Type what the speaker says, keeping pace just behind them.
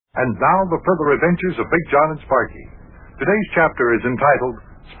And now the further adventures of Big John and Sparky. Today's chapter is entitled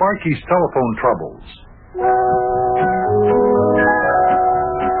Sparky's Telephone Troubles.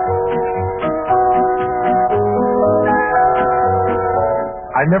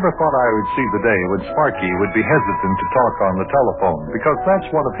 I never thought I would see the day when Sparky would be hesitant to talk on the telephone, because that's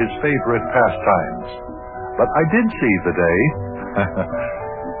one of his favorite pastimes. But I did see the day.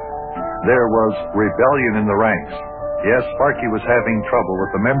 There was rebellion in the ranks. Yes, Sparky was having trouble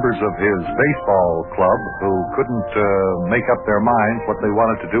with the members of his baseball club who couldn't make up their minds what they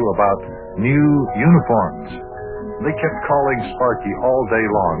wanted to do about new uniforms. They kept calling Sparky all day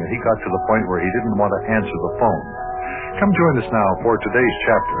long, and he got to the point where he didn't want to answer the phone. Come join us now for today's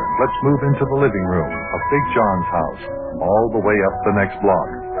chapter. Let's move into the living room of Big John's house, all the way up the next block.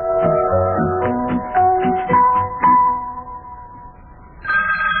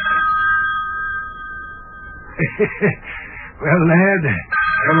 Well, lad,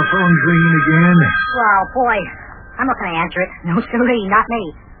 telephone's ringing again. Well, boy, I'm not going to answer it. No, sirree, not me.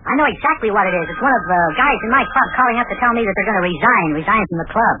 I know exactly what it is. It's one of the guys in my club calling up to tell me that they're going to resign from the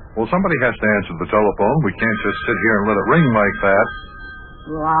club. Well, somebody has to answer the telephone. We can't just sit here and let it ring like that.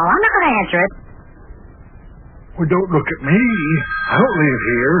 Well, I'm not going to answer it. Well, don't look at me. I don't live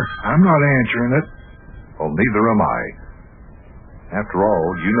here. I'm not answering it. Well, neither am I. After all,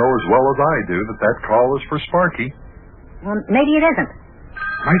 you know as well as I do that call is for Sparky. Well, maybe it isn't.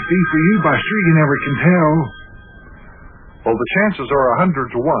 Might be for you, Buster. You never can tell. Well, the chances are 100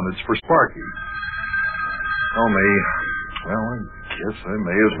 to 1 it's for Sparky. Only, well, I guess I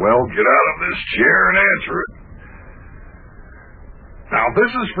may as well get out of this chair and answer it. Now, this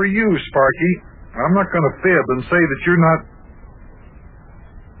is for you, Sparky. I'm not going to fib and say that you're not...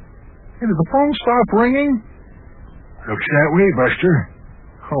 Hey, did the phone stop ringing? Looks that way, Buster.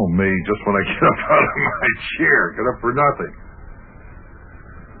 Oh, me, just when I get up out of my chair. Get up for nothing.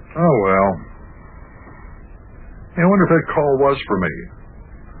 Oh, well. I wonder if that call was for me.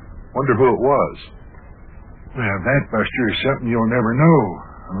 Wonder who it was. Well, that, Buster, is something you'll never know,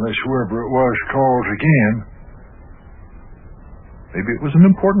 unless whoever it was calls again. Maybe it was an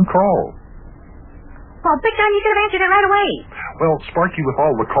important call. Well, Big John, you could have answered it right away. Well, Sparky, with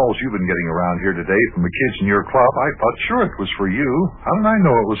all the calls you've been getting around here today from the kids in your club, I thought sure it was for you. How did I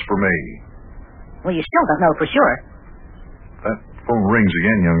know it was for me? Well, you still don't know for sure. That phone rings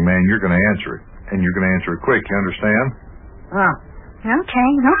again, young man. You're going to answer it. And you're going to answer it quick, you understand? Oh, okay.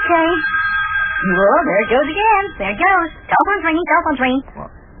 Well, there it goes again. There it goes. Telephone's ringing.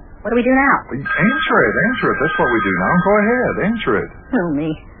 What do we do now? Answer it. That's what we do now. Go ahead, answer it. Oh, me.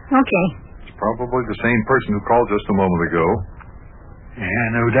 Okay. It's probably the same person who called just a moment ago. Yeah,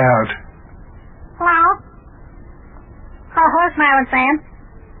 no doubt. Hello? Hello, Smiling Sam.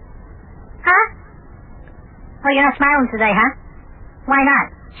 Huh? Oh, you're not smiling today, huh? Why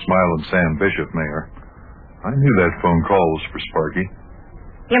not? Smiling Sam Bishop, Mayor. I knew that phone call was for Sparky.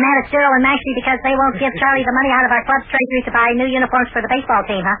 You're mad at Cyril and Maxie because they won't give Charlie the money out of our club's treasury to buy new uniforms for the baseball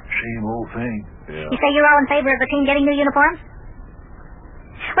team, huh? Same old thing. Yeah. You say you're all in favor of the team getting new uniforms?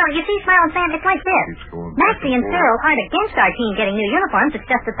 Well, you see, Smiling Sam, it's like this. Maxie and Cyril aren't against our team getting new uniforms. It's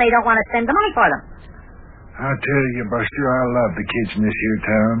just that they don't want to spend the money for them. I tell you, Buster, I love the kids in this here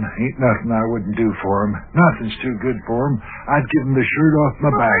town. Ain't nothing I wouldn't do for 'em. Nothing's too good for 'em. I'd give 'em the shirt off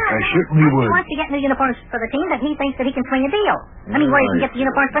my back. I certainly would. He wants to get new uniforms for the team, but he thinks that he can swing a deal. I mean, where he can get the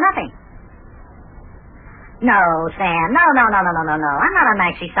uniforms for nothing. No, Sam. No. I'm not on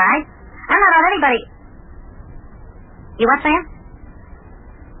Maxie's side. I'm not on anybody. You what, Sam?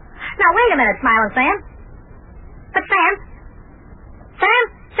 Now, wait a minute, Smiling Sam. But Sam,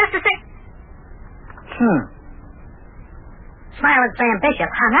 just a sec. Smiling Sam Bishop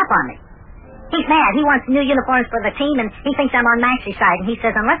hung up on me. He's mad. He wants new uniforms for the team, and he thinks I'm on Maxie's side. And he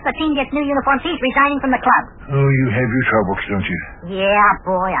says unless the team gets new uniforms, he's resigning from the club. Oh, you have your troubles, don't you? Yeah,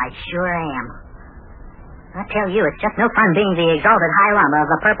 boy, I sure am. I tell you, it's just no fun being the exalted high lama of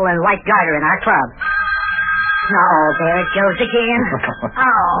the purple and white garter in our club. Oh, there it goes again.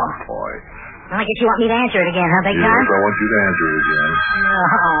 Oh. Boy. Well, I guess you want me to answer it again, huh, Big John? Yes, I want you to answer it again.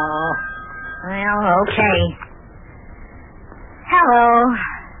 Oh. Well, okay. Hello.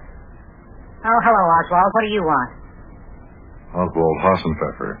 Oh, hello, Oswald. What do you want? Oswald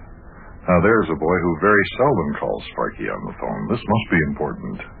Hassenpfeffer. Now, there's a boy who very seldom calls Sparky on the phone. This must be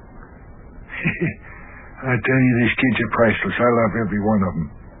important. I tell you, these kids are priceless. I love every one of them.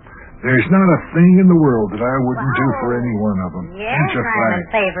 There's not a thing in the world that I wouldn't do for any one of them. Yes, That's a I'm fact. in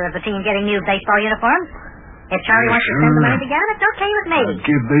favor of the team getting new baseball uniforms. If Charlie wants to spend the money to get them, it's okay with me. I'd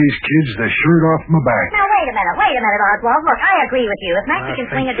give these kids the shirt off my back. Now, wait a minute, Oswald. Look, I agree with you. If Maxie can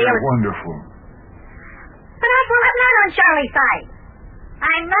swing a deal... Wonderful. But Oswald, I'm not on Charlie's side.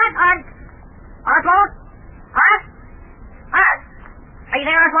 I'm not on... Oswald? Os? Are you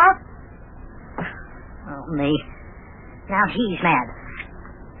there, Oswald? Oh, me. Now he's mad.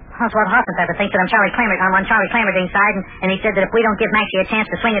 Oswald Hossenpfeffer thinks that I'm on Charlie Clamerdine's side, and he said that if we don't give Maxie a chance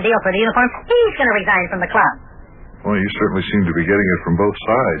to swing a deal for the uniform, he's going to resign from the club. Well, you certainly seem to be getting it from both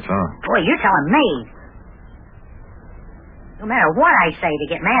sides, huh? Boy, you're telling me. No matter what I say to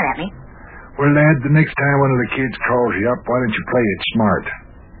get mad at me. Well, lad, the next time one of the kids calls you up, why don't you play it smart?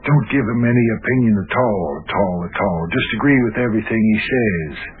 Don't give him any opinion at all. Just agree with everything he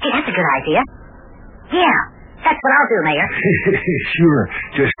says. Hey, that's a good idea. Yeah, that's what I'll do, Mayor. Sure.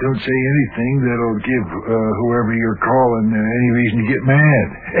 Just don't say anything that'll give whoever you're calling any reason to get mad.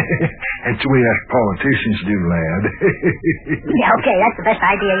 That's the way us politicians do, lad. Yeah, okay, that's the best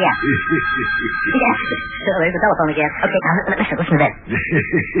idea yet. Yeah. So there's the telephone again. Okay, now listen to this.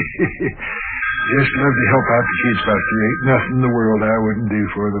 Just love to help out the kids, Buster. Ain't nothing in the world I wouldn't do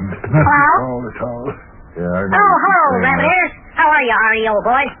for them. Nothing at all. Yeah, I know. Oh, hello, Rabbit Ears. How are you, Artie, old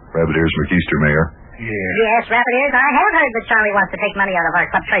boy? Rabbit Ears McEaster, Mayor. Yeah. Yes, Rabbit Ears, I have heard that Charlie wants to take money out of our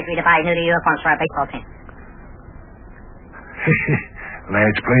club treasury to buy new uniforms for our baseball team.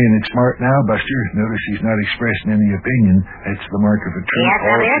 Lad's playing it smart now, Buster. Notice he's not expressing any opinion. That's the mark of a true Yes,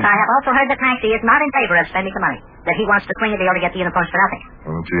 Rabbit Ears, politician. I have also heard that Maxie is not in favor of spending the money. That he wants to swing a deal to get the uniforms for nothing. I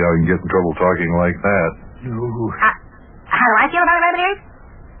don't see how he can get in trouble talking like that. No. How do I feel about it, Rabbit Ears?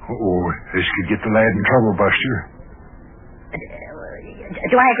 Oh, this could get the lad in trouble, Buster.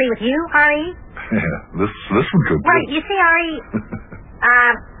 Do I agree with you, Ari? Yeah, this one could. Well, you see, Ari...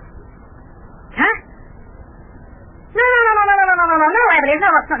 Huh? No, Rabbit Ears, no,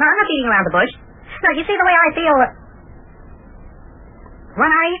 I'm not beating around the bush. No, you see the way I feel...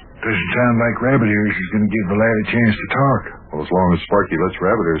 What, Ari? Doesn't sound like Rabbit Ears is going to give the lad a chance to talk. Well, as long as Sparky lets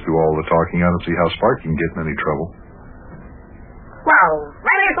Rabbit Ears do all the talking, I don't see how Sparky can get in any trouble. Well,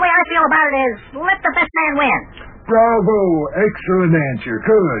 Rabbit Ears, the way I feel about it is, let the best man win. Bravo! Excellent answer.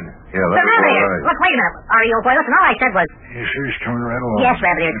 Good. Yeah, But that's Rabbit all Ears, right. look, wait a minute, Ari, old boy, listen, all I said was... Yes, sir, it's coming right along. Yes,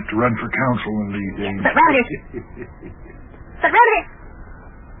 Rabbit Ears. Have to run for council in these days. But Rabbit Ears... But Rabbit Ears...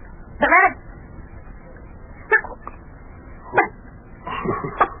 But Rabbit...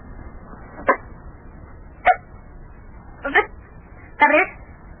 Rabbit Ears?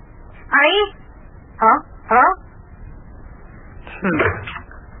 Ari? Hello?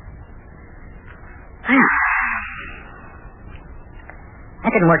 That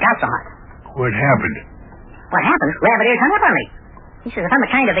didn't work out so hot. What happened? What happened? Rabbit Ears hung up on me. He says if I'm the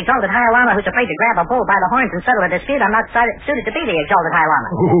kind of exalted high llama who's afraid to grab a bull by the horns and settle a dispute, I'm not suited to be the exalted high llama.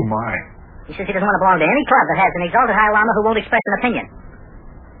 Oh, my. He says he doesn't want to belong to any club that has an exalted high llama who won't express an opinion.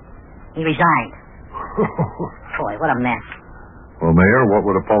 He resigned. Boy, what a mess. Well, Mayor, what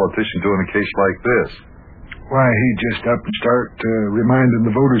would a politician do in a case like this? Why, he'd just up and start reminding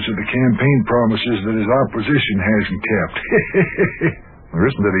the voters of the campaign promises that his opposition hasn't kept. There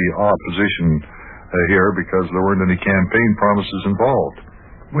isn't any opposition here because there weren't any campaign promises involved.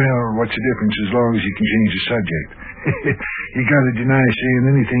 Well, what's the difference as long as you can change the subject? You gotta deny saying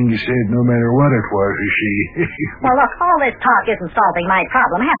anything you said no matter what it was, you see. Well, look, all this talk isn't solving my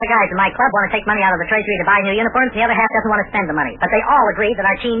problem. Half the guys in my club want to take money out of the treasury to buy new uniforms, and the other half doesn't want to spend the money. But they all agree that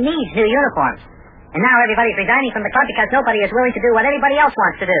our team needs new uniforms. And now everybody's resigning from the club because nobody is willing to do what anybody else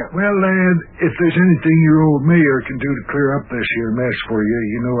wants to do. Well, lad, if there's anything your old mayor can do to clear up this here mess for you,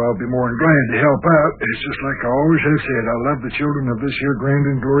 you know I'll be more than glad to help out. It's just like I always have said, I love the children of this here grand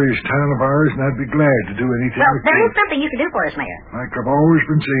and glorious town of ours, and I'd be glad to do anything Well, I there can. is something you can do for us, Mayor. Like I've always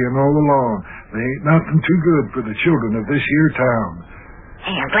been saying all along, there ain't nothing too good for the children of this here town.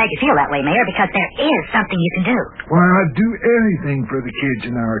 Hey, I'm glad you feel that way, Mayor, because there is something you can do. Why, I'd do anything for the kids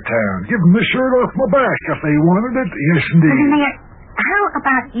in our town. Give them the shirt off my back if they wanted it. Yes, Well, then, indeed. Mayor, how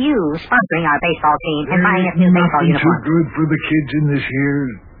about you sponsoring our baseball team and buying us new baseball Nothing too uniforms? good for the kids in this here.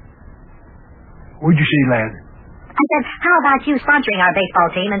 What'd you say, lad? I said, how about you sponsoring our baseball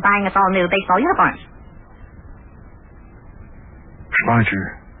team and buying us all new baseball uniforms?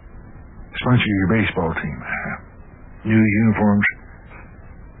 Sponsor your baseball team. New uniforms.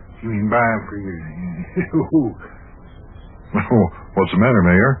 You mean buy them for you? Oh, what's the matter,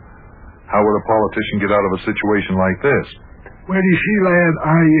 Mayor? How would a politician get out of a situation like this? Well, you see, lad,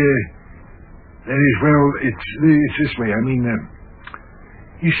 that is, well, it's this way. I mean,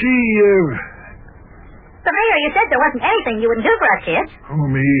 you see, But, Mayor, you said there wasn't anything you wouldn't do for us kids. oh,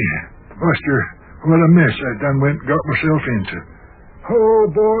 me, Buster, what a mess I done went and got myself into. Oh,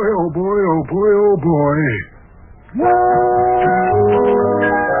 boy, oh, boy, oh, boy, oh, boy.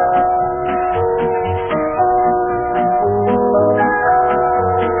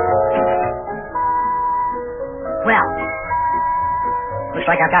 Well,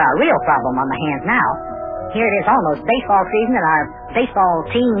 Looks like I've got a real problem on my hands now. Here it is almost baseball season, and our baseball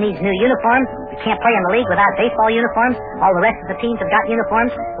team needs new uniforms. We can't play in the league without baseball uniforms. All the rest of the teams have got uniforms.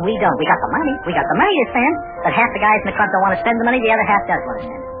 We don't. We got the money. We got the money to spend, but half the guys in the club don't want to spend the money. The other half does want to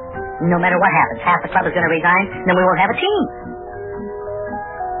spend it. No matter what happens, half the club is going to resign, and then we won't have a team.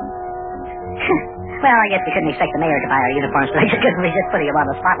 Well, I guess we couldn't expect the mayor to buy our uniforms, but I just couldn't resist putting him on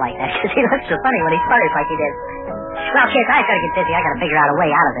the spot like that, because he looks so funny when he sputters like he did. Well, kids, I've got to get busy. I've got to figure out a way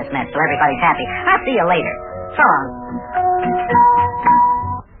out of this mess so everybody's happy. I'll see you later. So long.